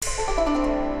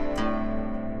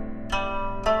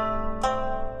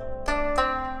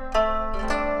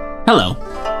Hello,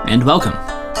 and welcome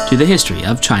to the History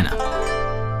of China.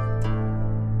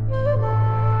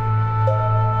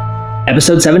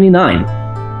 Episode 79,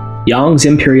 Yang's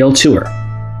Imperial Tour.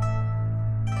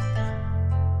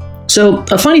 So,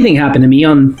 a funny thing happened to me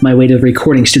on my way to the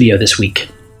recording studio this week.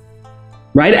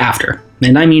 Right after,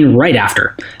 and I mean right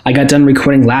after, I got done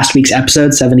recording last week's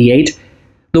episode 78,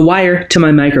 the wire to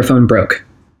my microphone broke.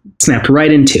 Snapped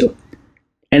right in two.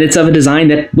 And it's of a design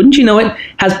that, wouldn't you know it,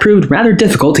 has proved rather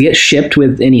difficult to get shipped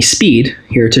with any speed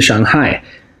here to Shanghai.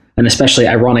 An especially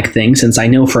ironic thing since I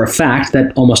know for a fact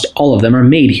that almost all of them are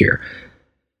made here.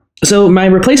 So my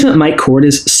replacement mic cord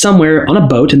is somewhere on a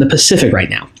boat in the Pacific right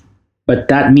now. But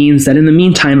that means that in the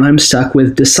meantime I'm stuck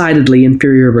with decidedly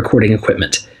inferior recording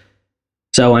equipment.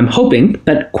 So I'm hoping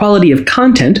that quality of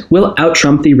content will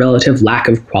out-trump the relative lack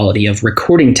of quality of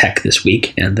recording tech this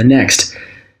week and the next.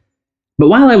 But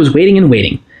while I was waiting and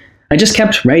waiting, I just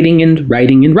kept writing and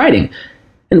writing and writing.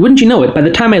 And wouldn't you know it, by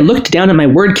the time I looked down at my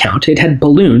word count, it had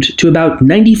ballooned to about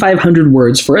 9,500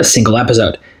 words for a single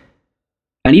episode.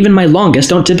 And even my longest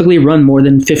don't typically run more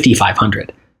than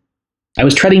 5,500. I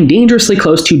was treading dangerously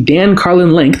close to Dan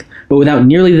Carlin length, but without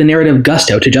nearly the narrative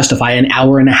gusto to justify an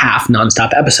hour-and-a-half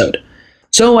nonstop episode.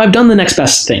 So I've done the next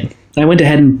best thing. I went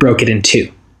ahead and broke it in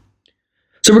two.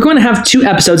 So we're going to have two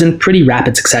episodes in pretty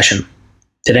rapid succession.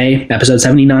 Today, episode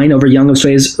 79 over Yang of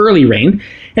Sui's early reign,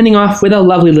 ending off with a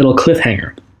lovely little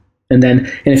cliffhanger. And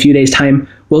then, in a few days' time,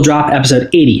 we'll drop episode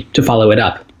 80 to follow it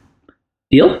up.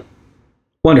 Deal?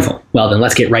 Wonderful. Well then,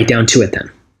 let's get right down to it then.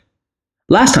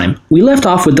 Last time, we left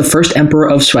off with the first Emperor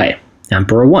of Sui,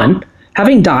 Emperor 1,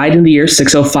 having died in the year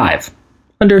 605,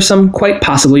 under some quite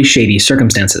possibly shady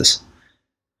circumstances.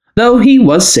 Though he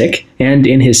was sick, and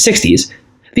in his 60s,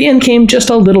 the end came just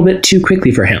a little bit too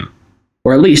quickly for him.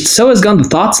 Or at least so has gone the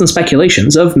thoughts and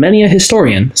speculations of many a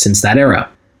historian since that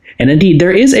era. And indeed,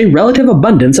 there is a relative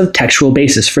abundance of textual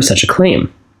basis for such a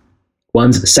claim.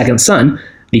 One's second son,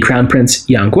 the Crown Prince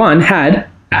Yang Guang, had,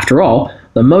 after all,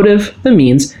 the motive, the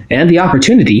means, and the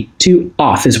opportunity to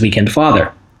off his weakened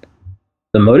father.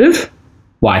 The motive?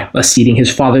 Why, acceding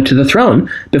his father to the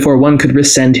throne before one could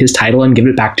rescind his title and give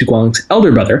it back to Guang's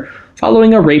elder brother,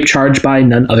 following a rape charge by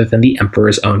none other than the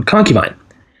emperor's own concubine.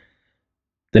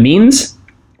 The means?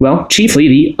 Well, chiefly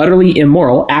the utterly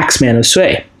immoral axeman of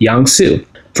Sui, Yang Sui,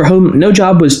 for whom no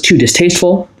job was too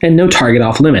distasteful and no target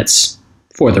off limits,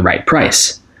 for the right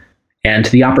price. And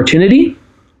the opportunity?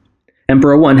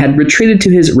 Emperor 1 had retreated to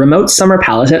his remote summer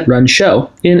palace at Runshou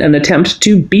in an attempt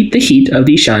to beat the heat of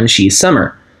the Shanxi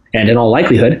summer, and in all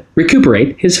likelihood,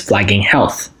 recuperate his flagging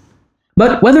health.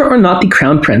 But whether or not the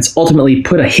crown prince ultimately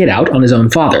put a hit out on his own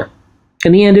father,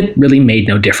 in the end it really made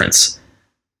no difference.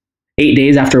 8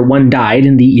 days after one died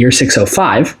in the year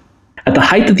 605, at the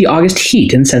height of the August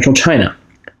heat in central China,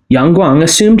 Yang Guang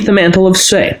assumed the mantle of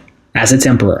Sui as its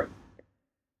emperor.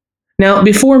 Now,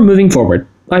 before moving forward,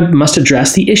 I must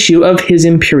address the issue of his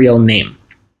imperial name,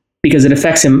 because it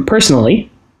affects him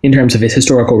personally, in terms of his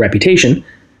historical reputation,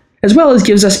 as well as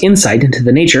gives us insight into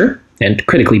the nature, and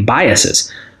critically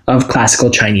biases, of classical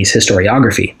Chinese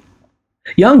historiography.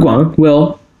 Yang Guang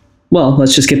will, well,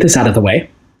 let's just get this out of the way,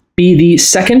 be the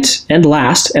second and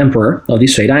last emperor of the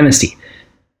Sui Dynasty,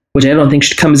 which I don't think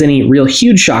should come as any real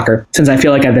huge shocker, since I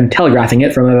feel like I've been telegraphing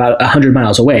it from about 100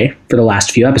 miles away for the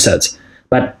last few episodes.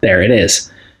 But there it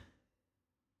is.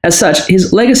 As such,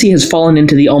 his legacy has fallen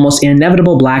into the almost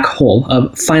inevitable black hole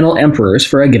of final emperors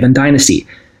for a given dynasty,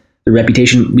 the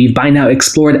reputation we've by now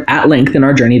explored at length in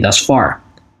our journey thus far.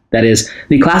 That is,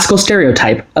 the classical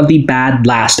stereotype of the bad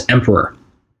last emperor.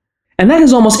 And that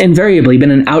has almost invariably been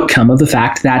an outcome of the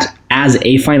fact that, as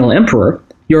a final emperor,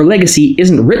 your legacy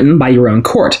isn't written by your own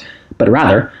court, but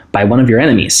rather by one of your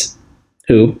enemies,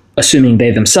 who, assuming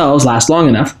they themselves last long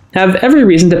enough, have every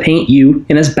reason to paint you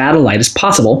in as bad a light as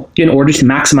possible in order to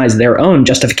maximize their own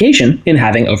justification in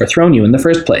having overthrown you in the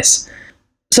first place.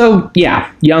 So,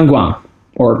 yeah, Yang Guang,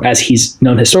 or as he's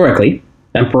known historically,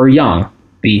 Emperor Yang,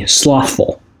 the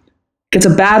Slothful, gets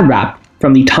a bad rap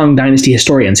from the Tang Dynasty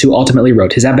historians who ultimately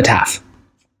wrote his epitaph.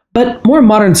 But more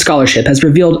modern scholarship has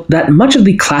revealed that much of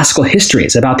the classical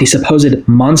histories about the supposed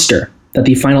monster that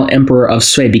the final emperor of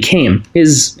Sui became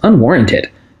is unwarranted,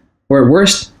 or at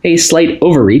worst, a slight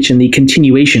overreach in the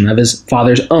continuation of his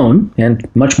father's own and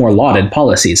much more lauded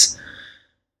policies.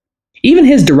 Even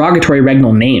his derogatory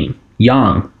regnal name,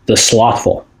 Yang, the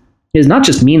Slothful, is not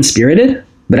just mean-spirited,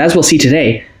 but as we'll see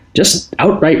today, just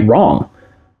outright wrong.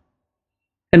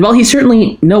 And while he's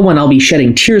certainly no one I'll be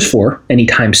shedding tears for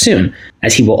anytime soon,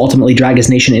 as he will ultimately drag his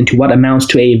nation into what amounts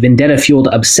to a vendetta-fueled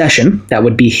obsession that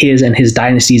would be his and his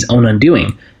dynasty's own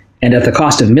undoing, and at the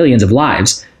cost of millions of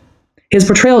lives, His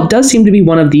portrayal does seem to be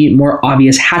one of the more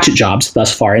obvious hatchet jobs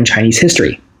thus far in Chinese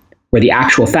history, where the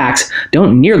actual facts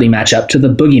don't nearly match up to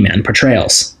the boogeyman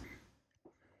portrayals.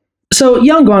 So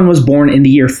Yang Guang was born in the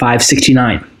year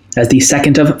 569, as the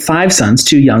second of 5 sons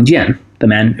to Yang Jian, the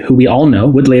man who we all know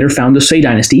would later found the Sui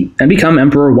Dynasty and become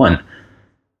Emperor 1.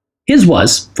 His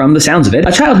was, from the sounds of it,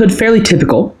 a childhood fairly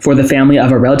typical for the family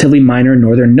of a relatively minor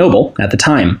northern noble at the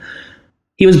time.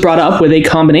 He was brought up with a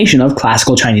combination of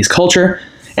classical Chinese culture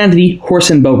and the horse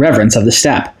and bow reverence of the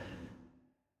steppe.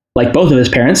 Like both of his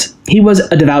parents, he was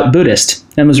a devout Buddhist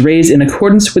and was raised in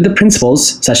accordance with the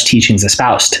principles such teachings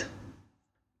espoused.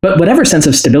 But whatever sense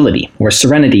of stability or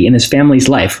serenity in his family's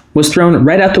life was thrown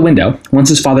right out the window once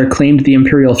his father claimed the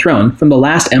imperial throne from the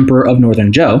last emperor of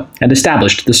northern Zhou and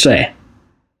established the Sui.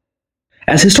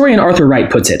 As historian Arthur Wright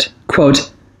puts it,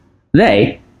 quote,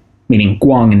 "They," meaning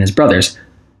Guang and his brothers,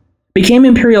 "became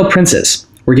imperial princes,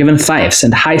 were given fiefs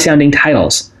and high-sounding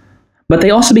titles, but they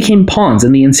also became pawns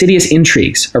in the insidious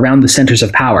intrigues around the centers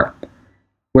of power,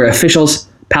 where officials,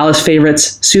 palace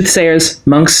favorites, soothsayers,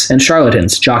 monks, and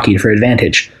charlatans jockeyed for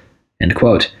advantage." End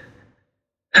quote.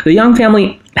 The Yang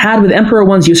family had, with Emperor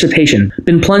One's usurpation,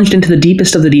 been plunged into the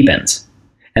deepest of the deep ends,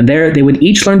 and there they would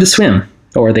each learn to swim,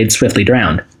 or they'd swiftly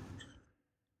drown.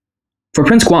 For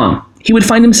Prince Guang, he would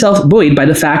find himself buoyed by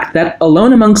the fact that,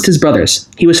 alone amongst his brothers,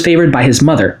 he was favored by his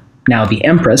mother, now the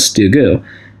Empress Dugu,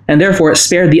 and therefore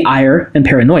spared the ire and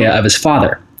paranoia of his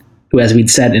father, who, as we'd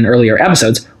said in earlier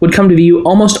episodes, would come to view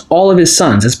almost all of his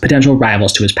sons as potential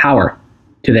rivals to his power,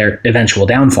 to their eventual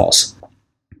downfalls.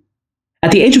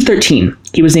 At the age of 13,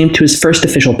 he was named to his first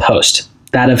official post,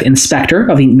 that of inspector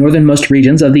of the northernmost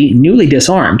regions of the newly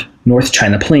disarmed North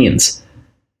China Plains.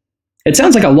 It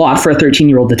sounds like a lot for a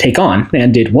 13-year-old to take on,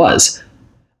 and it was.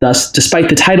 Thus, despite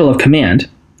the title of command,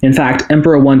 in fact,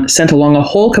 Emperor One sent along a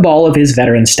whole cabal of his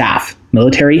veteran staff,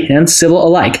 military and civil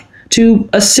alike, to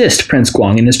assist Prince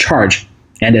Guang in his charge,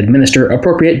 and administer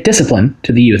appropriate discipline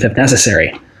to the youth if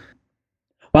necessary.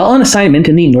 While on assignment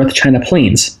in the North China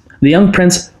Plains, the young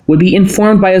prince would be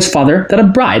informed by his father that a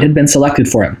bride had been selected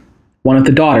for him, one of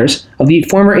the daughters of the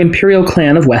former imperial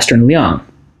clan of Western Liang,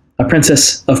 a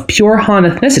princess of pure Han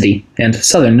ethnicity and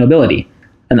southern nobility,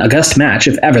 an august match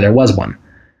if ever there was one.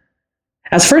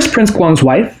 As first Prince Guang's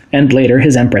wife, and later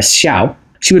his Empress Xiao,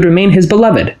 she would remain his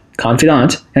beloved,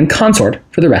 confidant, and consort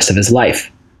for the rest of his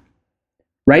life.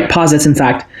 Wright posits, in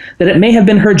fact, that it may have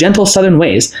been her gentle southern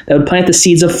ways that would plant the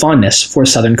seeds of fondness for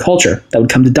southern culture that would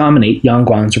come to dominate Yang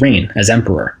Guang's reign as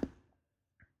emperor.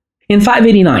 In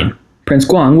 589, Prince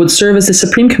Guang would serve as the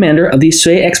supreme commander of the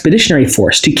Sui expeditionary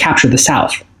force to capture the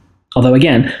south, although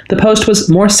again, the post was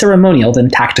more ceremonial than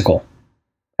tactical,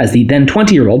 as the then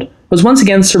 20-year-old was once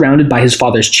again surrounded by his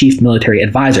father's chief military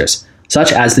advisors,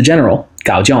 such as the general,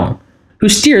 Gao Jiang, who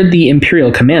steered the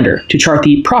imperial commander to chart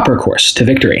the proper course to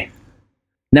victory.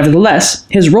 Nevertheless,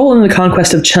 his role in the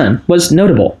conquest of Chen was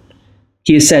notable.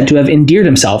 He is said to have endeared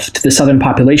himself to the southern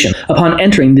population upon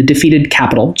entering the defeated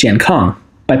capital, Jiankang,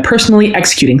 by personally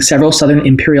executing several southern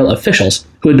imperial officials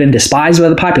who had been despised by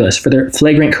the populace for their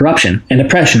flagrant corruption and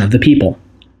oppression of the people.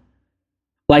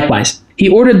 Likewise, he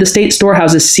ordered the state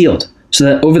storehouses sealed, so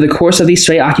that over the course of the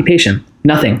Sui occupation,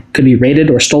 nothing could be raided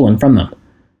or stolen from them.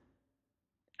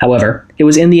 However, it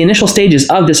was in the initial stages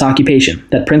of this occupation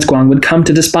that Prince Guang would come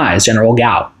to despise General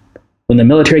Gao, when the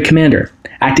military commander,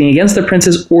 acting against the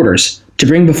prince's orders to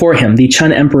bring before him the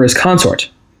Chen emperor's consort,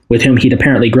 with whom he'd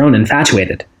apparently grown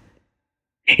infatuated.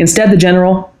 Instead, the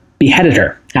general beheaded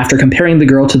her after comparing the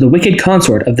girl to the wicked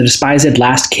consort of the despised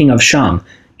last king of Shang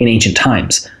in ancient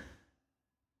times.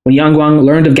 When Yang Guang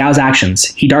learned of Gao's actions,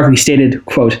 he darkly stated,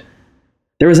 quote,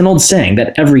 "There is an old saying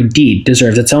that every deed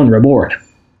deserves its own reward.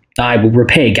 I will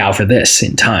repay Gao for this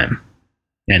in time."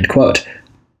 End quote.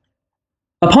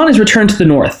 Upon his return to the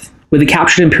north, with the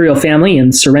captured imperial family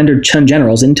and surrendered Chen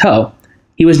generals in tow,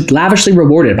 he was lavishly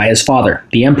rewarded by his father,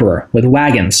 the emperor, with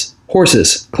wagons,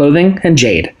 horses, clothing, and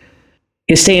jade.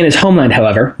 His stay in his homeland,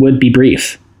 however, would be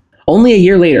brief. Only a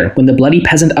year later, when the bloody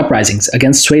peasant uprisings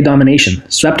against Sui domination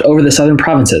swept over the southern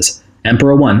provinces,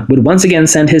 Emperor One would once again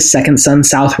send his second son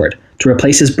southward to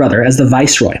replace his brother as the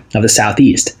viceroy of the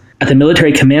southeast, at the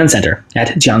military command center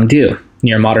at Jiangdu,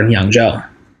 near modern Yangzhou.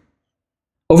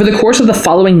 Over the course of the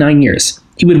following 9 years,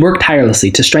 he would work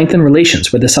tirelessly to strengthen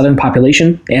relations with the southern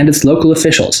population and its local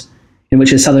officials, in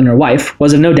which his southerner wife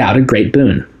was of no doubt a great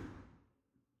boon.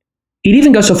 He'd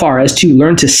even go so far as to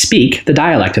learn to speak the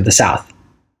dialect of the South,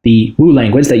 the Wu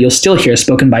language that you'll still hear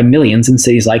spoken by millions in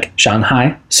cities like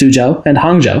Shanghai, Suzhou, and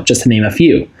Hangzhou, just to name a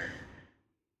few,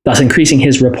 thus increasing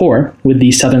his rapport with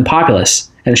the southern populace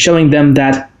and showing them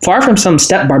that, far from some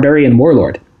steppe barbarian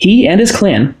warlord, he and his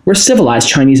clan were civilized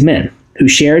Chinese men who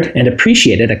shared and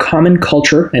appreciated a common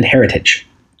culture and heritage.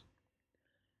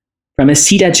 From his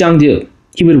seat at Jiangdu,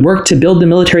 he would work to build the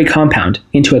military compound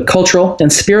into a cultural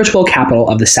and spiritual capital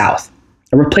of the south,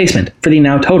 a replacement for the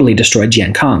now totally destroyed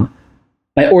Jiankang,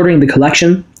 by ordering the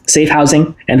collection, safe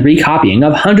housing, and recopying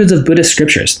of hundreds of Buddhist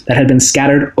scriptures that had been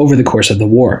scattered over the course of the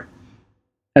war,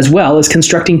 as well as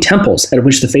constructing temples at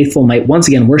which the faithful might once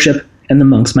again worship and the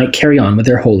monks might carry on with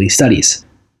their holy studies.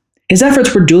 His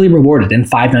efforts were duly rewarded in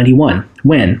 591,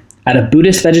 when, at a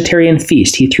Buddhist vegetarian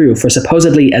feast he threw for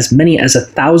supposedly as many as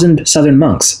 1,000 southern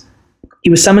monks, he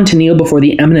was summoned to kneel before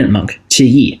the eminent monk,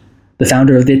 Qi Yi, the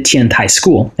founder of the Tiantai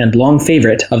school and long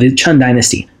favorite of the Chen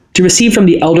dynasty, to receive from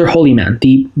the elder holy man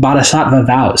the bodhisattva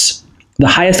vows, the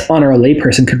highest honor a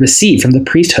layperson could receive from the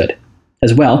priesthood,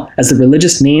 as well as the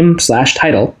religious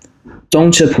name/title,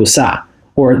 Zongche Pusa,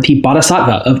 or the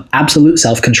bodhisattva of absolute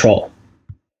self-control.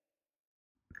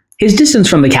 His distance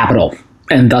from the capital,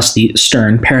 and thus the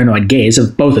stern, paranoid gaze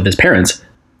of both of his parents,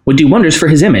 would do wonders for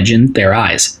his image in their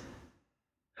eyes.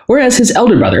 Whereas his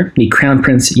elder brother, the Crown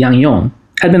Prince Yang Yong,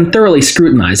 had been thoroughly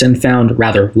scrutinized and found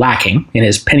rather lacking in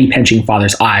his penny-pinching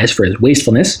father's eyes for his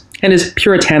wastefulness and his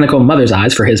puritanical mother's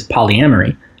eyes for his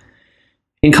polyamory.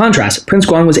 In contrast, Prince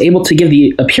Guang was able to give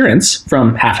the appearance,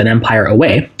 from half an empire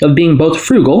away, of being both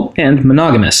frugal and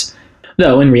monogamous,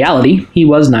 though in reality he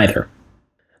was neither.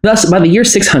 Thus, by the year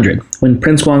 600, when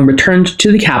Prince Guang returned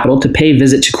to the capital to pay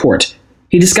visit to court,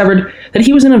 he discovered that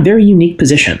he was in a very unique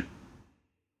position.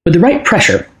 With the right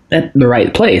pressure, at the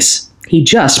right place, he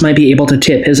just might be able to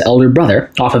tip his elder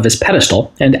brother off of his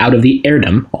pedestal and out of the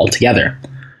heirdom altogether.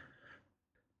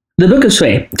 The Book of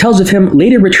Sui tells of him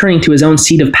later returning to his own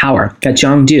seat of power at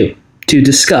Jiangdu to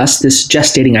discuss this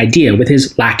gestating idea with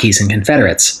his lackeys and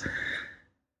confederates.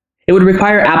 It would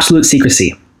require absolute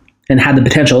secrecy, and had the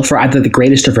potential for either the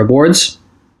greatest of rewards,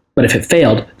 but if it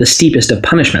failed, the steepest of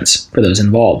punishments for those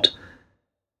involved.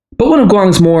 But one of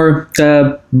Guang's more,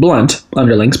 blunt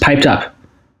underlings piped up.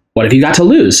 "What have you got to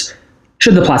lose?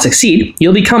 Should the plot succeed,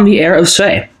 you'll become the heir of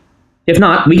Sui. If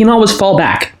not, we can always fall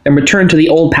back and return to the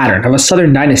old pattern of a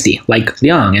southern dynasty like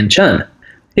Liang and Chen."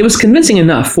 It was convincing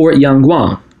enough for Yang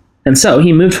Guang, and so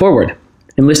he moved forward,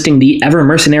 enlisting the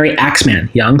ever-mercenary axeman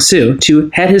Yang Sui to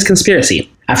head his conspiracy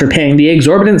after paying the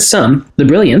exorbitant sum the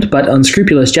brilliant but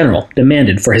unscrupulous general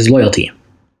demanded for his loyalty.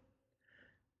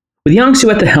 With Yang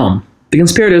Sui at the helm, the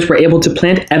conspirators were able to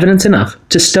plant evidence enough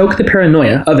to stoke the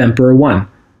paranoia of Emperor Wen,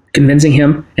 convincing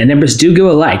him and Empress Dugu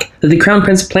alike that the crown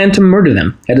prince planned to murder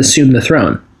them and assume the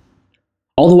throne.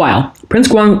 All the while, Prince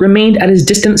Guang remained at his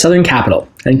distant southern capital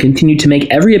and continued to make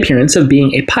every appearance of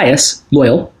being a pious,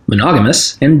 loyal,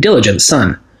 monogamous, and diligent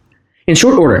son. In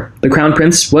short order, the crown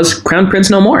prince was crown prince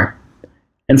no more,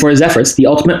 and for his efforts, the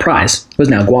ultimate prize was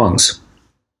now Guang's.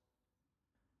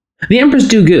 The Empress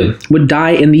Dugu would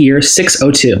die in the year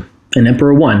 602, and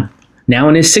Emperor Wen, now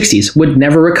in his 60s, would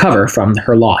never recover from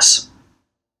her loss.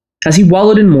 As he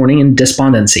wallowed in mourning and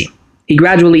despondency, he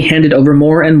gradually handed over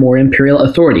more and more imperial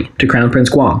authority to Crown Prince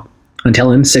Guang,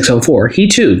 until in 604 he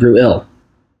too grew ill.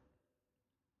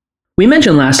 We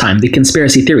mentioned last time the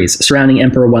conspiracy theories surrounding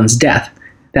Emperor Wen's death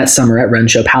that summer at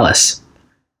Rensho Palace,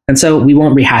 and so we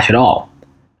won't rehash it all.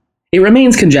 It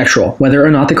remains conjectural whether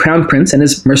or not the Crown Prince and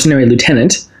his mercenary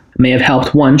lieutenant may have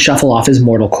helped Wen shuffle off his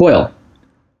mortal coil.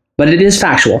 But it is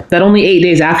factual that only 8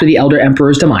 days after the elder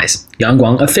emperor's demise, Yang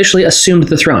Guang officially assumed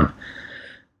the throne,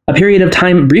 a period of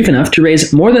time brief enough to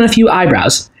raise more than a few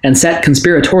eyebrows and set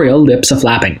conspiratorial lips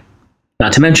a-flapping.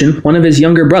 Not to mention one of his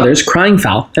younger brothers crying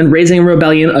foul and raising a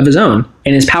rebellion of his own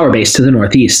in his power base to the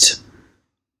northeast.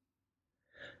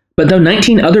 But though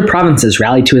 19 other provinces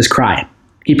rallied to his cry,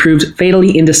 he proved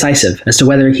fatally indecisive as to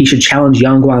whether he should challenge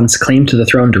Yang Guang's claim to the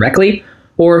throne directly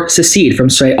or secede from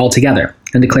Sui altogether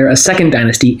and declare a second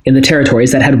dynasty in the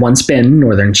territories that had once been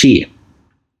northern Qi.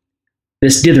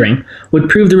 This dithering would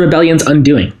prove the rebellion's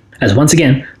undoing, as once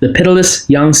again the pitiless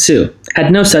Yang Sui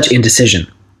had no such indecision.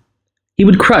 He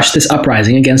would crush this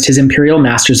uprising against his imperial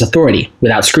master's authority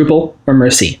without scruple or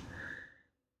mercy.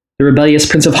 The rebellious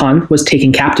Prince of Han was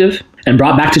taken captive and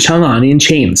brought back to Chang'an in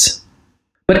chains.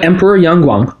 But Emperor Yang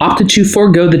Guang opted to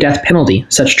forego the death penalty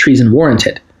such treason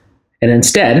warranted, and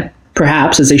instead,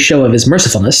 perhaps as a show of his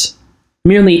mercifulness,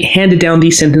 merely handed down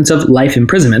the sentence of life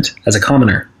imprisonment as a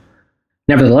commoner.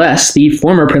 Nevertheless, the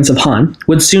former Prince of Han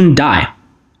would soon die,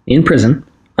 in prison,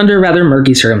 under rather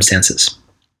murky circumstances.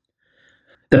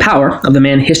 The power of the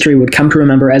man history would come to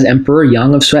remember as Emperor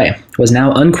Yang of Sui was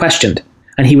now unquestioned,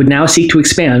 and he would now seek to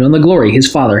expand on the glory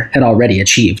his father had already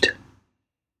achieved.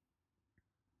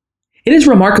 It is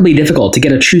remarkably difficult to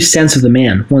get a true sense of the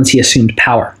man once he assumed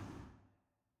power.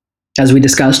 As we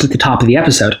discussed at the top of the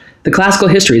episode, the classical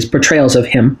history's portrayals of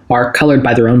him are colored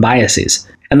by their own biases,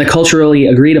 and the culturally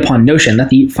agreed upon notion that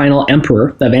the final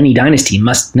emperor of any dynasty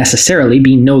must necessarily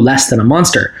be no less than a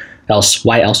monster, else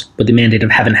why else would the mandate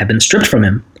of heaven have been stripped from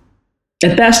him?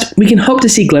 At best, we can hope to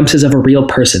see glimpses of a real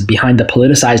person behind the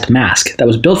politicized mask that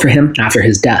was built for him after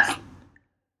his death.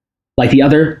 Like the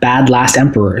other bad last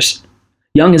emperors,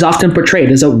 Yang is often portrayed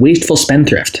as a wasteful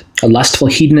spendthrift, a lustful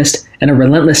hedonist, and a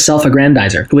relentless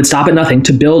self-aggrandizer who would stop at nothing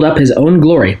to build up his own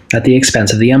glory at the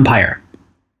expense of the empire.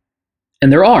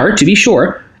 And there are, to be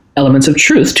sure, elements of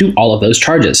truth to all of those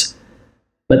charges,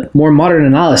 but more modern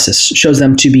analysis shows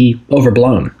them to be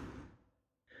overblown.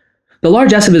 The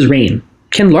largesse of his reign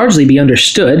can largely be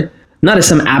understood not as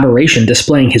some aberration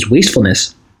displaying his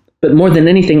wastefulness, but more than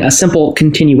anything a simple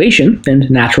continuation and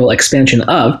natural expansion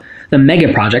of the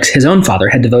mega-projects his own father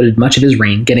had devoted much of his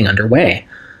reign getting underway.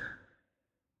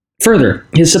 Further,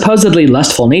 his supposedly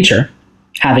lustful nature,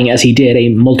 having as he did a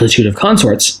multitude of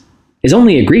consorts, is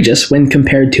only egregious when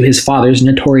compared to his father's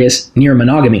notorious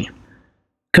near-monogamy.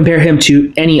 Compare him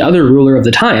to any other ruler of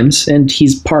the times, and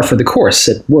he's par for the course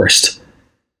at worst.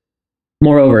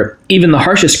 Moreover, even the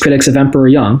harshest critics of Emperor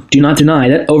Yang do not deny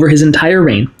that over his entire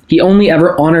reign, he only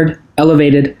ever honored,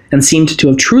 elevated, and seemed to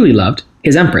have truly loved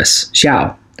his Empress,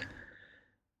 Xiao.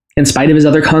 In spite of his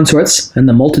other consorts and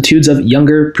the multitudes of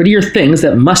younger, prettier things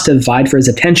that must have vied for his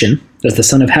attention as the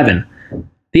son of heaven,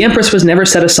 the Empress was never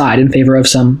set aside in favor of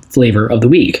some flavor of the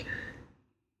week.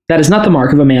 That is not the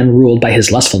mark of a man ruled by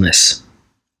his lustfulness.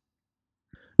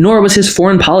 Nor was his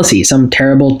foreign policy some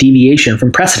terrible deviation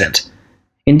from precedent.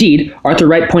 Indeed, Arthur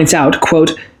Wright points out,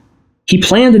 quote, "He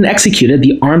planned and executed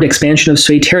the armed expansion of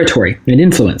Sui territory and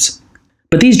influence.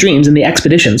 But these dreams and the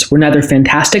expeditions were neither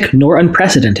fantastic nor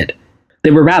unprecedented. They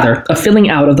were rather a filling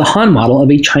out of the Han model of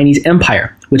a Chinese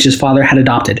empire, which his father had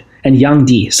adopted and Yang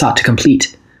Di sought to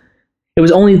complete. It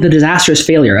was only the disastrous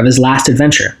failure of his last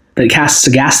adventure that casts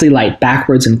a ghastly light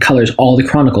backwards and colors all the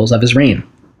chronicles of his reign."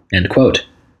 End quote.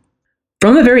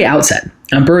 From the very outset,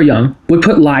 Emperor Yang would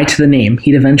put lie to the name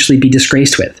he'd eventually be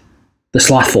disgraced with, the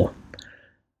Slothful.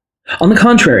 On the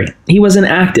contrary, he was an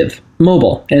active,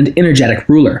 mobile, and energetic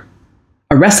ruler,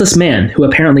 a restless man who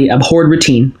apparently abhorred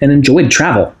routine and enjoyed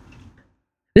travel.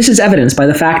 This is evidenced by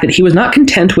the fact that he was not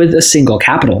content with a single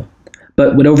capital,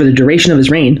 but would over the duration of his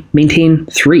reign maintain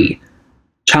 3.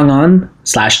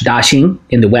 Chang'an/Daxing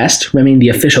in the west remained the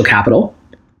official capital,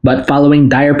 but following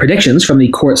dire predictions from the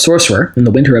court sorcerer in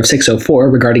the winter of 604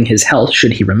 regarding his health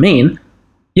should he remain,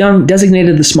 Yang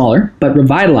designated the smaller but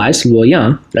revitalized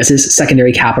Luoyang as his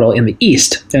secondary capital in the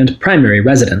east and primary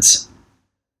residence.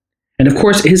 And of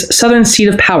course, his southern seat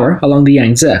of power along the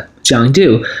Yangtze,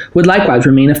 Jiangdu, would likewise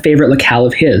remain a favorite locale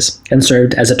of his and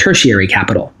served as a tertiary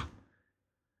capital.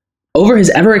 Over his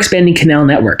ever-expanding canal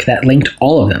network that linked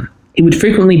all of them, he would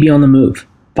frequently be on the move,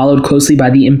 followed closely by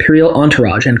the imperial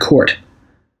entourage and court.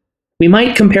 We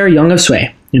might compare Yang of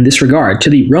Sui, in this regard, to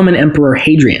the Roman Emperor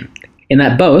Hadrian, in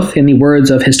that both, in the words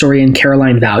of historian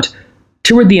Caroline Vout,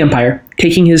 toured the empire,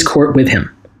 taking his court with him.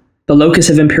 The locus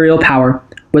of imperial power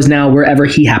was now wherever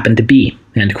he happened to be.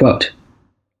 End quote.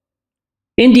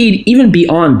 Indeed, even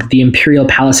beyond the imperial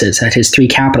palaces at his 3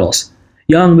 capitals,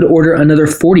 Yang would order another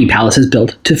 40 palaces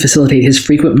built to facilitate his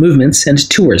frequent movements and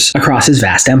tours across his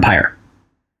vast empire.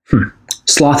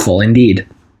 Slothful indeed.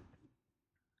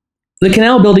 The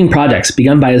canal-building projects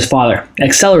begun by his father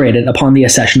accelerated upon the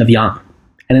accession of Yang,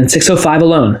 and in 605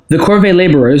 alone, the corvée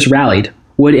laborers rallied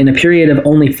would in a period of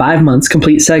only 5 months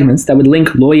complete segments that would link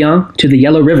Luoyang to the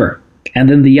Yellow River, and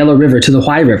then the Yellow River to the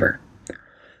Huai River.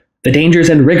 The dangers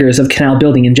and rigors of canal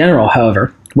building in general,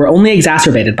 however, were only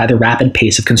exacerbated by the rapid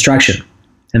pace of construction,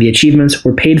 and the achievements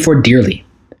were paid for dearly.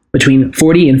 Between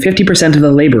 40 and 50% of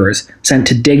the laborers sent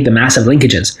to dig the massive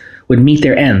linkages would meet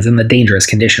their ends in the dangerous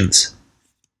conditions.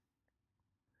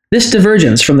 This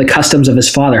divergence from the customs of his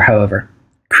father, however,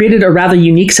 created a rather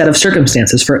unique set of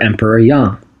circumstances for Emperor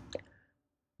Yang.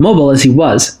 Mobile as he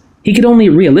was, he could only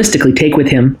realistically take with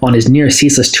him on his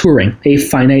near-ceaseless touring a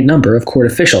finite number of court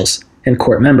officials and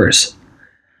court members.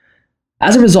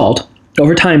 As a result,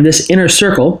 over time this inner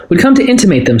circle would come to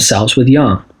intimate themselves with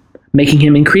Yang, making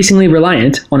him increasingly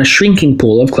reliant on a shrinking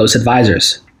pool of close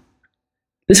advisors.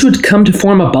 This would come to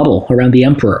form a bubble around the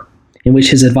emperor, in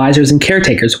which his advisors and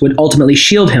caretakers would ultimately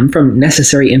shield him from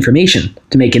necessary information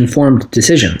to make informed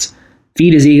decisions,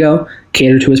 feed his ego,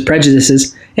 cater to his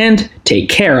prejudices, and take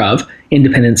care of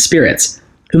independent spirits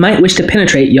who might wish to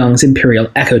penetrate Yang's imperial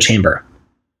echo chamber.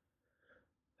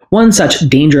 One such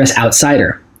dangerous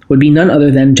outsider would be none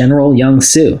other than General Yang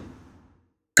Sui.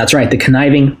 That's right, the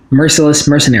conniving, merciless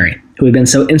mercenary who had been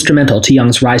so instrumental to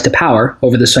Yang's rise to power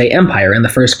over the Sui Empire in the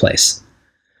first place.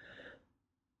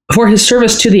 For his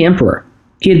service to the emperor,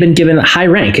 he had been given a high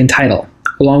rank and title,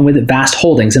 along with vast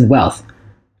holdings and wealth,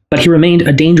 but he remained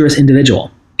a dangerous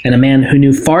individual, and a man who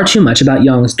knew far too much about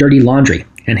Yang's dirty laundry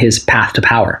and his path to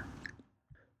power.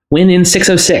 When in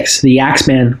 606 the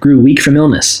Axeman grew weak from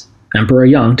illness, Emperor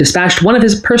Yang dispatched one of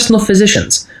his personal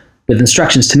physicians with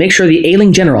instructions to make sure the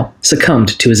ailing general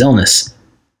succumbed to his illness.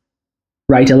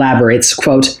 Wright elaborates,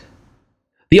 quote,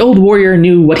 "The old warrior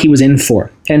knew what he was in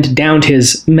for, and downed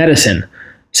his medicine,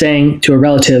 saying to a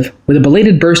relative with a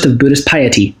belated burst of Buddhist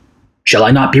piety, 'Shall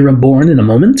I not be reborn in a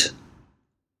moment?'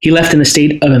 He left in a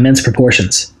state of immense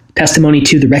proportions, testimony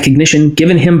to the recognition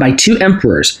given him by two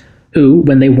emperors who,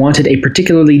 when they wanted a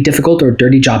particularly difficult or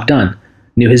dirty job done,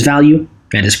 knew his value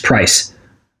and his price."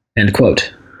 End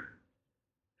quote.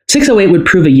 608 would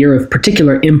prove a year of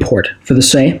particular import for the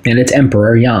Sui and its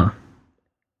emperor Yang.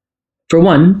 For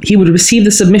one, he would receive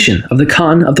the submission of the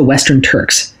Khan of the Western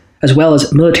Turks, as well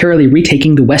as militarily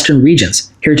retaking the western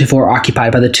regions heretofore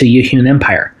occupied by the Tuyuhun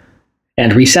Empire,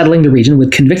 and resettling the region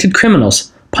with convicted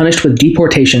criminals punished with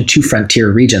deportation to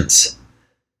frontier regions.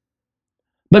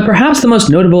 But perhaps the most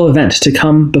notable event to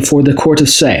come before the court of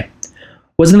Sui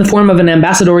was in the form of an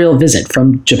ambassadorial visit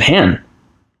from Japan,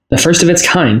 the first of its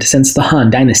kind since the Han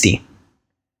Dynasty.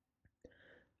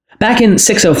 Back in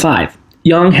 605,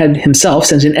 Yang had himself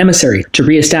sent an emissary to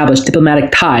re-establish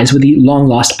diplomatic ties with the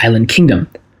long-lost island kingdom,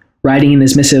 writing in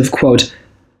his missive, quote,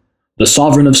 "The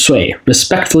sovereign of Sui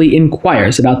respectfully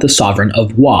inquires about the sovereign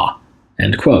of Wa,"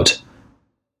 end quote.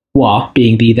 Wa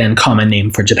being the then common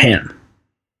name for Japan.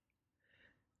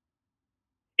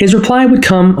 His reply would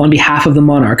come on behalf of the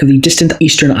monarch of the distant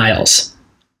Eastern Isles,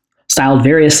 styled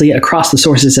variously across the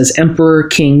sources as emperor,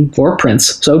 king, or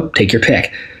prince, so take your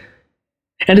pick,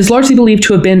 and is largely believed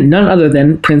to have been none other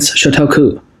than Prince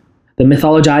Shotoku, the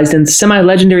mythologized and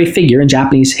semi-legendary figure in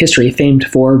Japanese history famed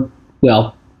for,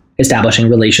 well, establishing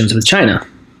relations with China.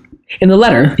 In the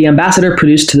letter the ambassador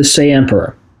produced to the Sui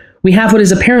emperor, we have what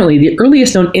is apparently the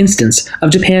earliest known instance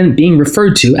of Japan being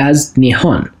referred to as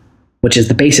Nihon, which is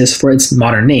the basis for its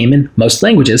modern name in most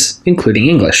languages, including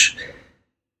English.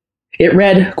 It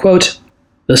read, quote,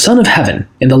 "The Son of Heaven,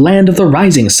 in the land of the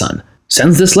rising sun,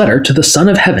 sends this letter to the Son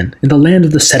of Heaven in the land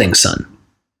of the setting sun."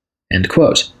 End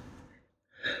quote.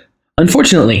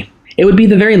 Unfortunately, it would be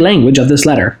the very language of this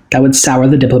letter that would sour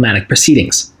the diplomatic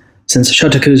proceedings, since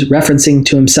Shotoku's referencing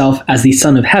to himself as the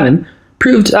Son of Heaven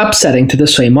proved upsetting to the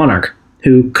Sui monarch,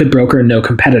 who could broker no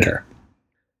competitor.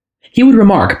 He would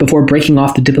remark before breaking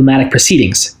off the diplomatic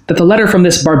proceedings that the letter from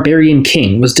this barbarian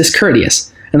king was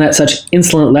discourteous, and that such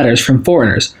insolent letters from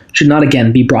foreigners should not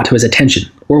again be brought to his attention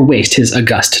or waste his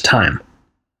august time.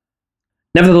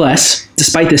 Nevertheless,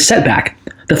 despite this setback,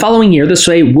 the following year the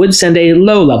Sui would send a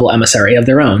low-level emissary of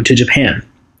their own to Japan,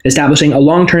 establishing a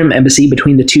long-term embassy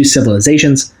between the two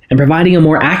civilizations and providing a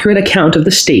more accurate account of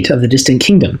the state of the distant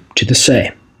kingdom to the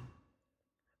Sui.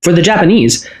 For the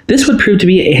Japanese, this would prove to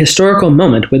be a historical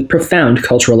moment with profound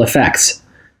cultural effects.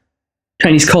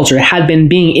 Chinese culture had been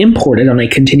being imported on a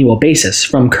continual basis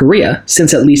from Korea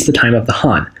since at least the time of the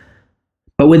Han.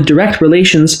 But with direct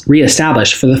relations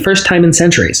re-established for the first time in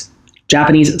centuries,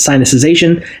 Japanese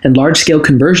Sinicization and large-scale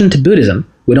conversion to Buddhism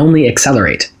would only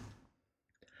accelerate.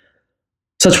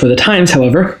 Such were the times,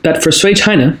 however, that for Sui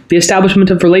China, the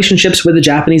establishment of relationships with the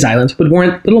Japanese islands would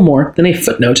warrant little more than a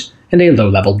footnote and a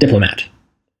low-level diplomat.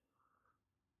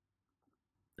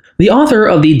 The author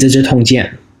of the Zizhi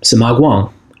Tongjian, Sima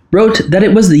Guang, wrote that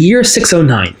it was the year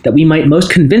 609 that we might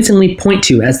most convincingly point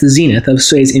to as the zenith of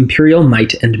Sui's imperial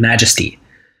might and majesty.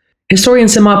 Historian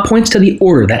Sima points to the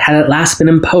order that had at last been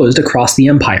imposed across the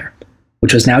empire,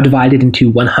 which was now divided into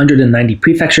 190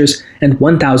 prefectures and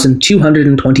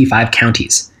 1,225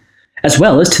 counties, as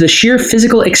well as to the sheer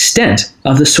physical extent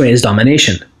of the Sui's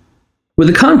domination. With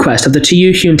the conquest of the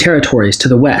Tuyuhun territories to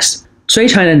the west, Sui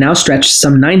China now stretched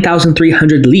some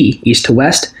 9,300 li east to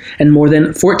west and more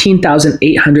than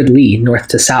 14,800 li north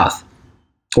to south,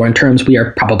 or in terms we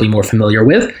are probably more familiar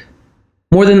with,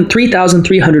 more than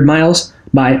 3,300 miles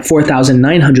by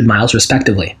 4,900 miles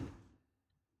respectively.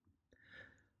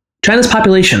 China's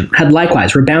population had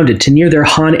likewise rebounded to near their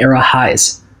Han-era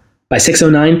highs. By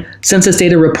 609, census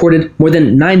data reported more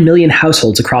than 9 million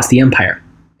households across the empire,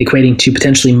 equating to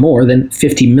potentially more than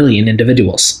 50 million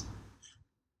individuals.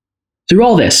 Through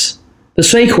all this, the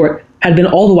Sui court had been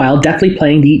all the while deftly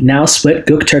playing the now split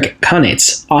Gökturk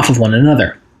Khanates off of one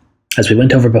another, as we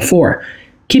went over before,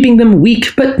 keeping them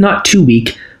weak but not too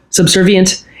weak,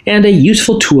 subservient, and a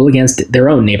useful tool against their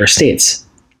own neighbor states.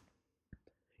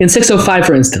 In 605,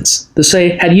 for instance, the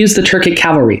Sui had used the Turkic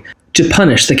cavalry to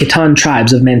punish the Khitan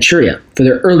tribes of Manchuria for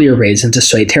their earlier raids into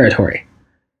Sui territory.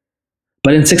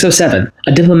 But in 607,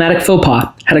 a diplomatic faux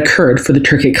pas had occurred for the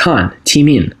Turkic Khan,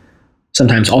 Qimin,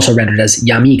 sometimes also rendered as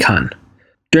Yami Khan,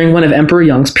 during one of Emperor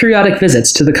Yang's periodic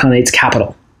visits to the Khanate's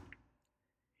capital.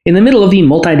 In the middle of the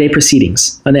multi-day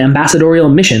proceedings, an ambassadorial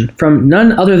mission from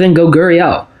none other than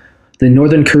Goguryeo, the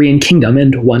northern Korean kingdom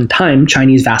and one-time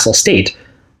Chinese vassal state,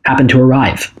 happened to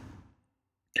arrive.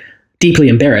 Deeply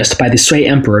embarrassed by the Sui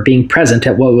emperor being present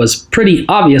at what was pretty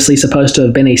obviously supposed to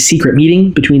have been a secret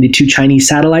meeting between the two Chinese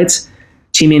satellites,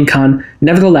 Qimin Khan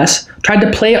nevertheless tried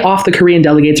to play off the Korean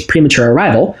delegate's premature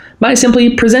arrival by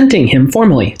simply presenting him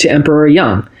formally to Emperor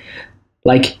Yang.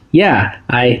 Like, yeah,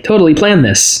 I totally planned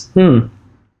this.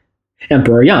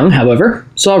 Emperor Yang, however,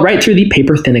 saw right through the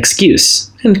paper-thin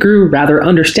excuse, and grew rather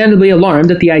understandably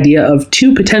alarmed at the idea of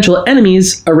two potential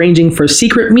enemies arranging for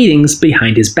secret meetings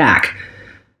behind his back.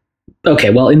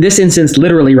 Okay, well, in this instance,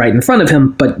 literally right in front of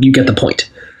him, but you get the point.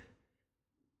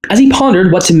 As he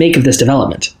pondered what to make of this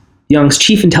development, Yang's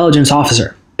chief intelligence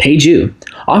officer, Pei Ju,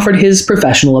 offered his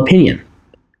professional opinion.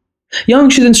 Yang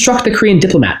should instruct the Korean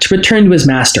diplomat to return to his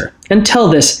master and tell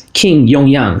this King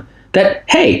Yeongyang that,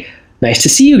 hey, nice to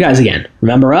see you guys again.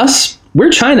 Remember us?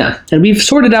 We're China, and we've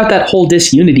sorted out that whole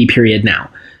disunity period now.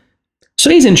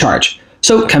 Sui's in charge,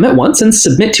 so come at once and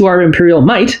submit to our imperial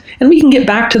might, and we can get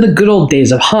back to the good old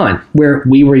days of Han, where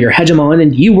we were your hegemon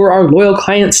and you were our loyal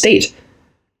client state.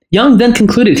 Yang then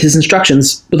concluded his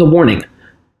instructions with a warning.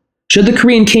 Should the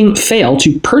Korean king fail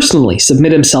to personally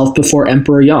submit himself before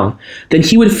Emperor Yang, then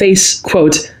he would face,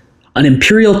 quote, an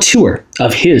imperial tour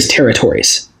of his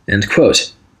territories, end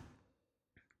quote.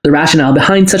 The rationale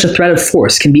behind such a threat of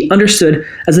force can be understood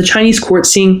as the Chinese court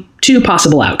seeing two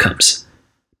possible outcomes,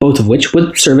 both of which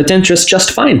would serve its interests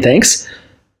just fine, thanks.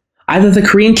 Either the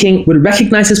Korean king would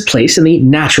recognize his place in the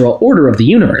natural order of the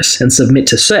universe and submit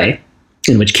to Sui,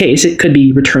 in which case it could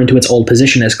be returned to its old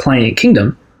position as client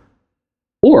kingdom,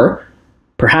 or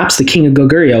perhaps the king of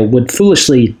Goguryeo would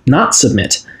foolishly not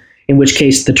submit, in which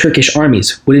case the Turkish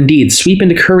armies would indeed sweep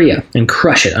into Korea and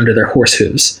crush it under their horse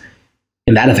hooves.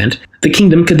 In that event, the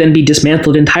kingdom could then be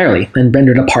dismantled entirely and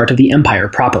rendered a part of the empire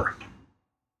proper.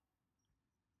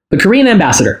 The Korean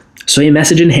ambassador, Sui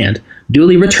message in hand,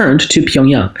 duly returned to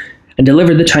Pyongyang and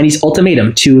delivered the Chinese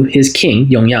ultimatum to his king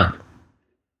Yeongyang.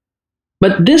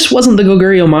 But this wasn't the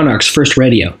Goguryeo monarch's first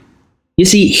rodeo. You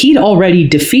see, he'd already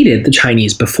defeated the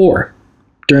Chinese before,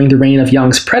 during the reign of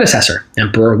Yang's predecessor,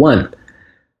 Emperor Wen.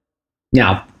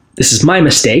 Now, this is my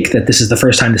mistake that this is the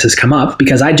first time this has come up,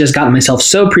 because I'd just gotten myself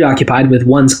so preoccupied with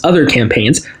Wen's other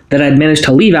campaigns that I'd managed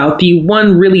to leave out the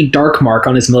one really dark mark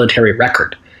on his military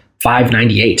record,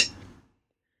 598.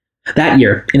 That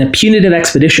year, in a punitive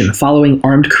expedition following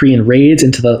armed Korean raids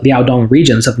into the Liaodong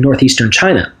regions of northeastern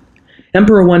China,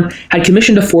 Emperor Wen had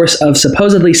commissioned a force of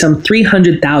supposedly some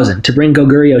 300,000 to bring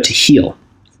Goguryeo to heel.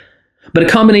 But a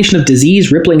combination of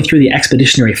disease rippling through the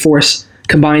expeditionary force,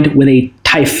 combined with a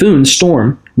typhoon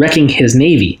storm wrecking his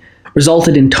navy,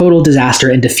 resulted in total disaster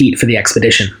and defeat for the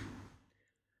expedition.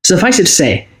 Suffice it to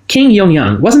say, King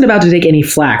Yeongyang wasn't about to take any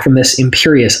flack from this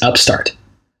imperious upstart.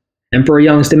 Emperor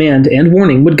Yang's demand and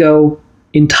warning would go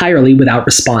entirely without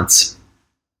response.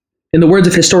 In the words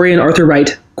of historian Arthur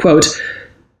Wright, quote,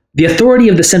 "The authority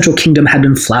of the central kingdom had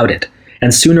been flouted,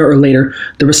 and sooner or later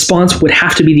the response would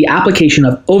have to be the application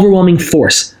of overwhelming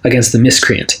force against the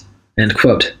miscreant," end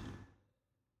quote.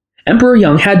 Emperor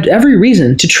Yang had every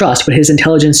reason to trust what his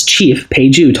intelligence chief Pei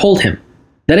Ju told him,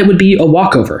 that it would be a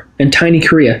walkover and tiny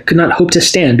Korea could not hope to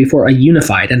stand before a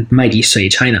unified and mighty Sui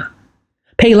China.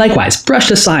 Pei likewise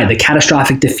brushed aside the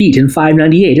catastrophic defeat in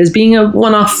 598 as being a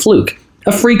one-off fluke,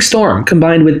 a freak storm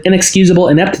combined with inexcusable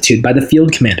ineptitude by the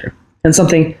field commander, and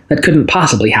something that couldn't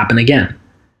possibly happen again.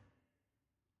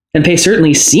 And Pei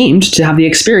certainly seemed to have the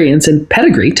experience and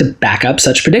pedigree to back up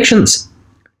such predictions.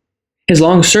 His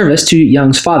long service to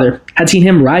Yang's father had seen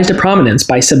him rise to prominence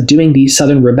by subduing the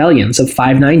southern rebellions of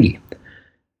 590,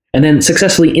 and then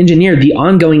successfully engineered the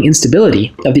ongoing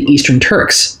instability of the Eastern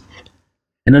Turks.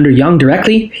 And under Yang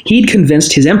directly, he'd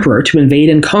convinced his emperor to invade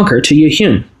and conquer to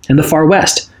Yuhyun and the far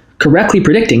west, correctly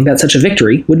predicting that such a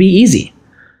victory would be easy.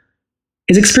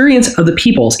 His experience of the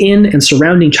peoples in and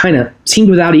surrounding China seemed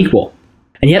without equal,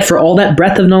 and yet for all that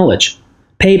breadth of knowledge,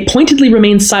 Pei pointedly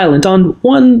remained silent on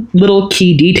one little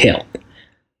key detail,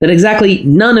 that exactly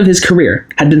none of his career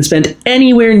had been spent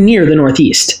anywhere near the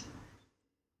Northeast.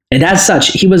 And as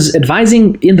such, he was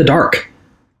advising in the dark,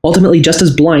 ultimately just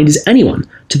as blind as anyone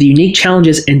to the unique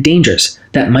challenges and dangers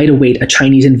that might await a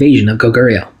Chinese invasion of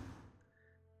Goguryeo.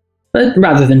 But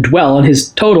rather than dwell on his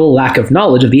total lack of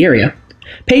knowledge of the area,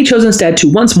 Pei chose instead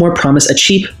to once more promise a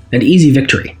cheap and easy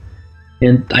victory.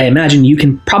 And I imagine you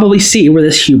can probably see where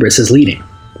this hubris is leading.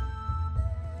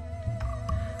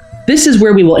 This is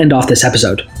where we will end off this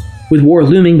episode, with war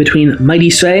looming between mighty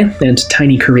Sui and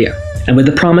tiny Korea, and with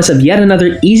the promise of yet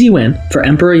another easy win for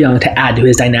Emperor Yang to add to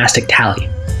his dynastic tally.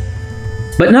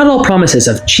 But not all promises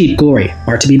of cheap glory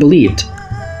are to be believed,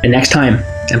 and next time,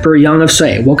 Emperor Yang of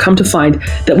Sui will come to find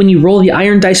that when you roll the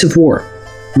iron dice of war,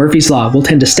 Murphy's Law will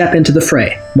tend to step into the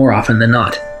fray more often than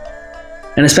not.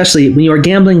 And especially when you are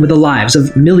gambling with the lives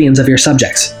of millions of your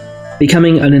subjects,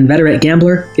 becoming an inveterate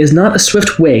gambler is not a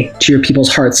swift way to your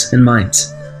people's hearts and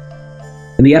minds.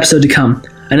 In the episode to come,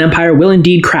 an empire will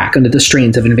indeed crack under the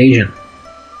strains of invasion,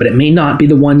 but it may not be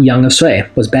the one Yang of Sui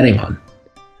was betting on.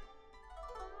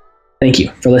 Thank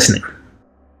you for listening.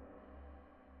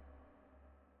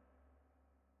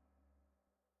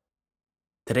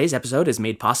 Today's episode is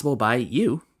made possible by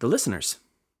you, the listeners.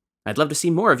 I'd love to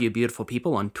see more of you beautiful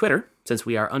people on Twitter, since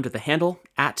we are under the handle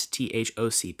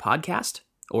 @THOC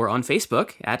or on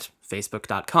Facebook at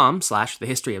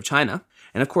facebook.com/thehistoryofchina.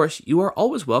 And of course, you are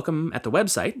always welcome at the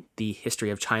website,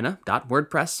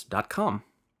 thehistoryofchina.wordpress.com.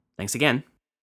 Thanks again.